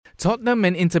Tottenham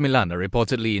and Inter Milan are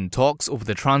reportedly in talks over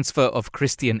the transfer of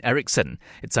Christian Eriksen.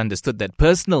 It's understood that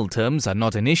personal terms are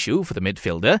not an issue for the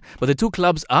midfielder, but the two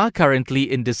clubs are currently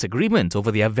in disagreement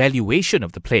over their valuation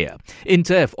of the player.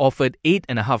 Inter have offered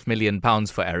 £8.5 million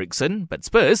for Eriksen, but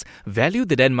Spurs value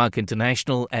the Denmark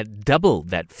international at double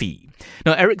that fee.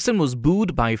 Now, Eriksen was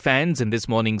booed by fans in this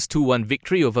morning's 2-1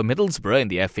 victory over Middlesbrough in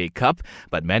the FA Cup,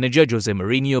 but manager Jose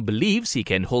Mourinho believes he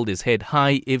can hold his head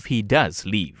high if he does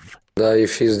leave.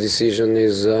 If his decision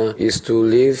is to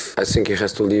leave, I think he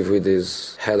has to leave with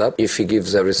his head up. If he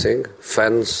gives everything,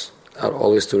 fans are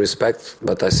always to respect,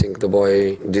 but I think the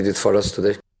boy did it for us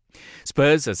today.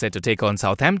 Spurs are set to take on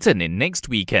Southampton in next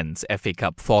weekend's FA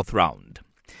Cup fourth round.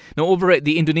 Now, over at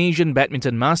the Indonesian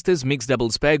Badminton Masters, mixed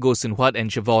doubles pair Goh Sin Huat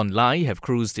and Siobhan Lai have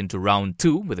cruised into round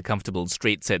 2 with a comfortable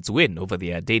straight sets win over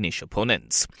their Danish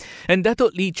opponents. And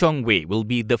Datuk Lee Chong Wei will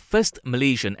be the first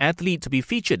Malaysian athlete to be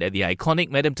featured at the iconic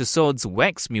Madame Tussauds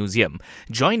Wax Museum,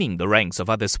 joining the ranks of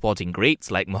other sporting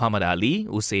greats like Muhammad Ali,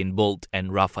 Usain Bolt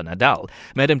and Rafa Nadal.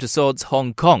 Madame Tussauds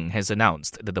Hong Kong has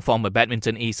announced that the former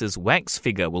badminton ace's wax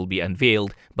figure will be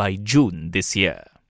unveiled by June this year.